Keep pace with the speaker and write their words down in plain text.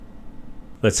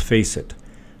Let's face it,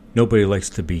 nobody likes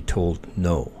to be told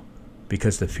no,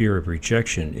 because the fear of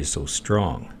rejection is so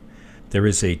strong. There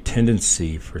is a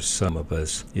tendency for some of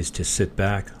us is to sit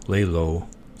back, lay low,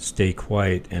 stay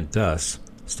quiet, and thus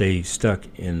stay stuck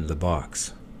in the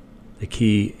box. The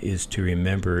key is to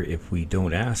remember if we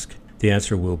don't ask, the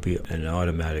answer will be an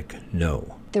automatic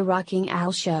no. The Rocking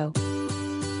Al Show.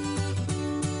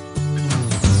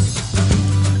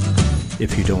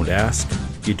 If you don't ask,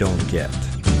 you don't get.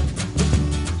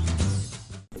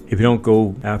 If you don't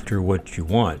go after what you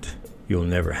want, you'll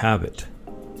never have it.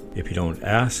 If you don't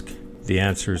ask, the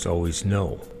answer is always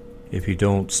no. If you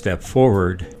don't step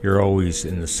forward, you're always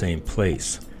in the same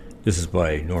place. This is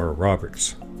by Nora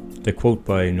Roberts. The quote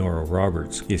by Nora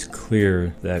Roberts is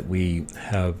clear that we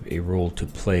have a role to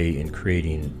play in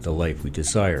creating the life we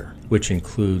desire, which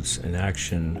includes an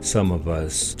action some of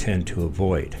us tend to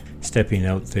avoid, stepping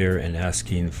out there and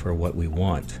asking for what we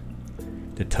want.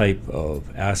 The type of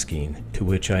asking to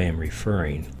which I am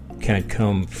referring can't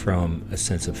come from a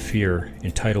sense of fear,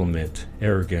 entitlement,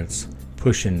 arrogance,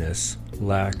 pushiness,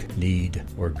 lack, need,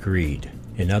 or greed.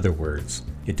 In other words,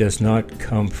 it does not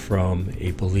come from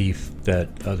a belief that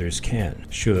others can,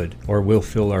 should, or will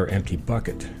fill our empty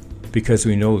bucket, because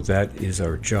we know that is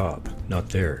our job, not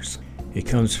theirs. It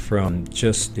comes from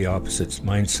just the opposite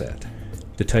mindset.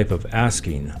 The type of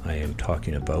asking I am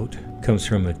talking about comes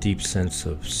from a deep sense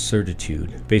of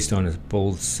certitude based on a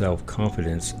bold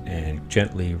self-confidence and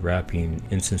gently wrapping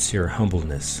insincere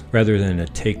humbleness, rather than a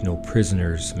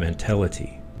take-no-prisoners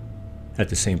mentality. At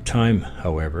the same time,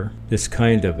 however, this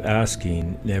kind of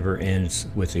asking never ends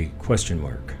with a question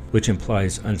mark, which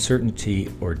implies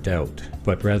uncertainty or doubt,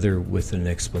 but rather with an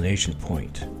exclamation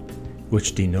point,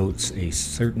 which denotes a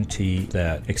certainty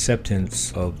that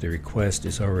acceptance of the request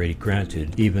is already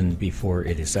granted even before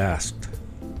it is asked.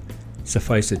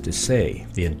 Suffice it to say,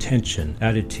 the intention,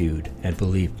 attitude, and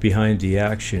belief behind the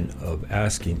action of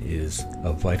asking is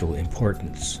of vital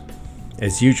importance.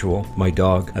 As usual, my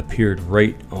dog appeared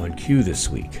right on cue this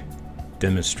week,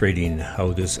 demonstrating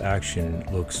how this action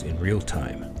looks in real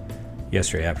time.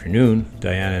 Yesterday afternoon,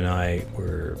 Diane and I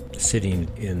were sitting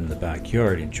in the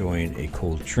backyard enjoying a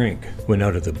cold drink when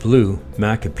out of the blue,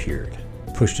 Mac appeared,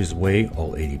 pushed his way,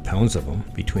 all 80 pounds of him,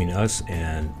 between us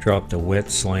and dropped a wet,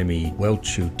 slimy,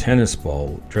 well-chewed tennis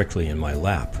ball directly in my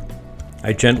lap.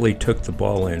 I gently took the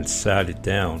ball and sat it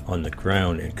down on the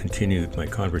ground and continued my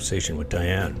conversation with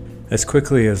Diane. As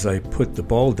quickly as I put the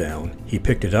ball down, he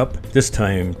picked it up, this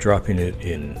time dropping it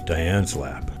in Diane's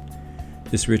lap.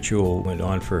 This ritual went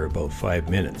on for about 5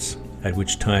 minutes, at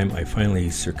which time I finally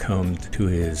succumbed to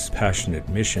his passionate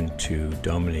mission to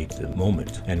dominate the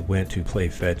moment and went to play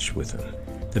fetch with him.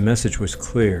 The message was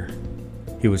clear.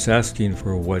 He was asking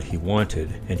for what he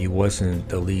wanted, and he wasn't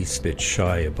the least bit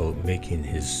shy about making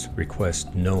his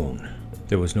request known.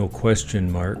 There was no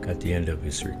question mark at the end of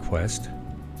his request.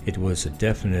 It was a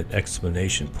definite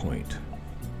exclamation point.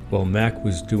 While Mac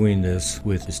was doing this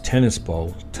with his tennis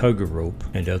ball, tug-a-rope,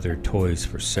 and other toys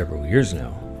for several years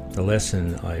now, the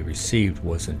lesson I received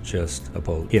wasn't just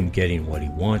about him getting what he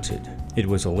wanted. It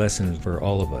was a lesson for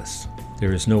all of us.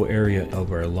 There is no area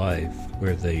of our life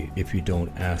where the "if you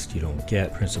don't ask, you don't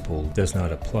get" principle does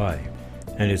not apply.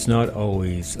 And it's not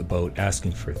always about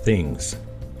asking for things.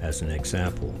 As an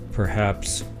example,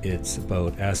 perhaps it's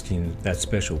about asking that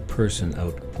special person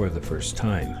out for the first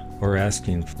time, or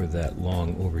asking for that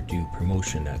long overdue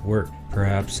promotion at work.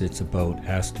 Perhaps it's about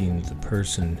asking the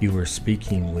person you are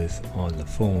speaking with on the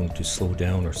phone to slow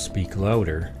down or speak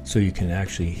louder so you can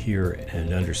actually hear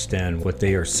and understand what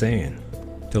they are saying.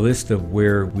 The list of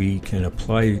where we can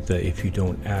apply the "if you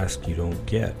don't ask, you don't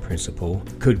get" principle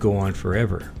could go on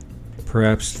forever.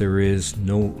 Perhaps there is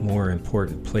no more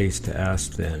important place to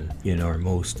ask than in our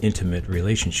most intimate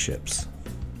relationships.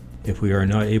 If we are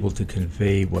not able to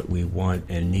convey what we want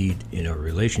and need in our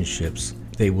relationships,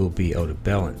 they will be out of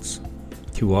balance.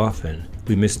 Too often,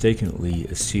 we mistakenly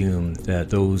assume that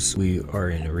those we are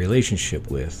in a relationship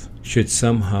with should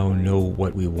somehow know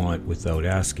what we want without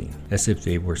asking, as if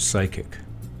they were psychic.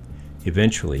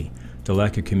 Eventually, the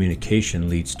lack of communication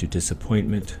leads to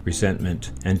disappointment,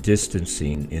 resentment, and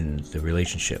distancing in the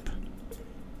relationship.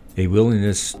 A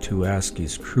willingness to ask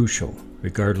is crucial,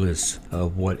 regardless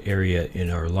of what area in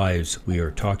our lives we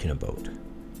are talking about.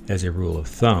 As a rule of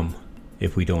thumb,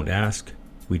 if we don't ask,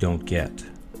 we don't get.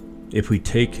 If we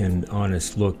take an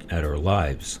honest look at our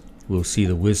lives, we'll see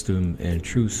the wisdom and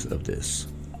truth of this.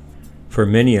 For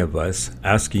many of us,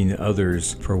 asking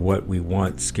others for what we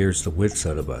want scares the wits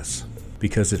out of us,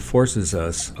 because it forces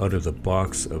us out of the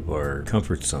box of our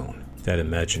comfort zone. that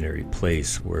imaginary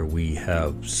place where we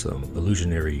have some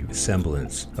illusionary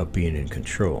semblance of being in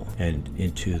control, and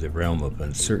into the realm of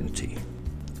uncertainty,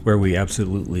 where we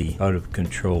absolutely out of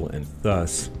control and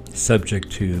thus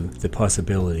subject to the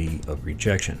possibility of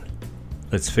rejection.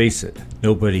 Let's face it,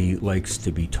 nobody likes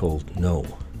to be told no.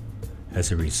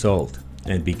 As a result,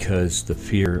 and because the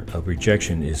fear of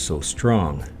rejection is so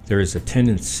strong, there is a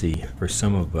tendency for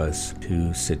some of us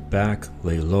to sit back,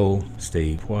 lay low,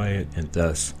 stay quiet, and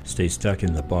thus stay stuck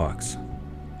in the box.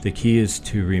 The key is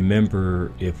to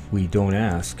remember, if we don't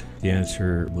ask, the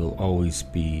answer will always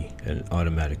be an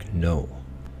automatic no.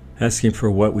 Asking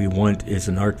for what we want is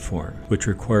an art form, which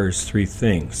requires three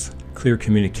things: clear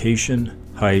communication,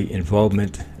 high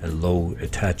involvement, and low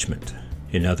attachment.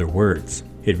 In other words,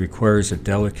 it requires a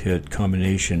delicate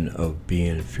combination of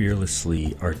being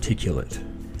fearlessly articulate,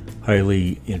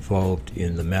 highly involved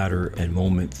in the matter and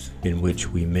moments in which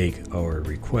we make our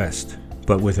request,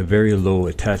 but with a very low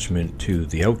attachment to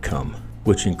the outcome,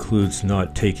 which includes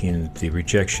not taking the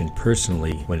rejection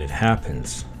personally when it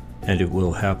happens, and it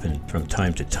will happen from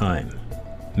time to time.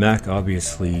 Mac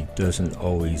obviously doesn't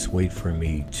always wait for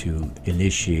me to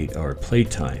initiate our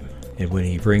playtime, and when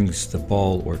he brings the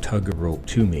ball or tug of rope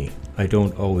to me, I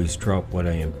don't always drop what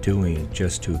I am doing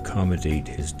just to accommodate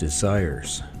his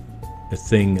desires. The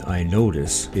thing I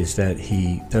notice is that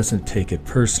he doesn't take it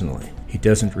personally. He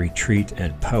doesn't retreat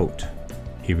and pout.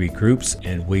 He regroups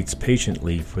and waits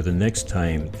patiently for the next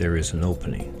time there is an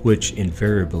opening, which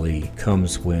invariably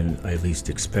comes when I least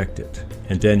expect it.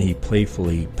 And then he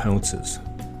playfully pounces.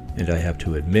 And I have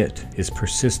to admit, his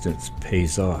persistence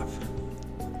pays off.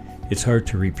 It's hard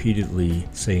to repeatedly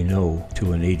say no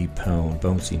to an 80-pound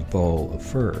bouncing ball of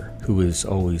fur who is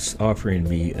always offering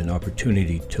me an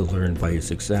opportunity to learn by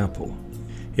his example.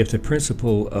 If the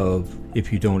principle of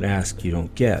if you don't ask, you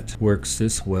don't get works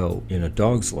this well in a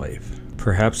dog's life,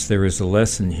 perhaps there is a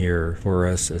lesson here for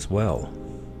us as well.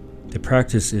 The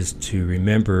practice is to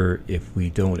remember, if we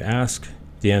don't ask,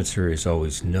 the answer is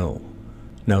always no.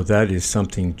 Now that is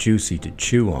something juicy to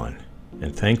chew on,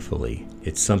 and thankfully,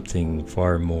 it's something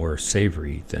far more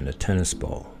savory than a tennis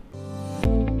ball.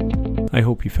 I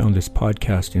hope you found this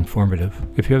podcast informative.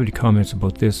 If you have any comments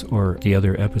about this or the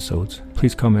other episodes,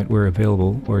 please comment where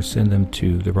available or send them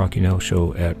to the Rocky Nell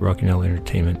Show at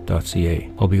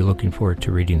rockynellentertainment.ca. I'll be looking forward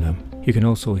to reading them. You can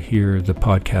also hear the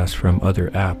podcast from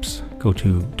other apps. Go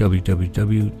to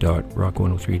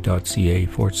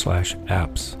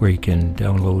www.rock103.ca/apps, where you can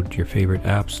download your favorite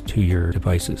apps to your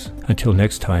devices. Until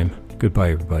next time,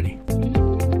 goodbye everybody.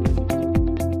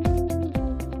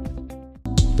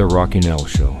 The Rocky Nell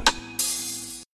Show.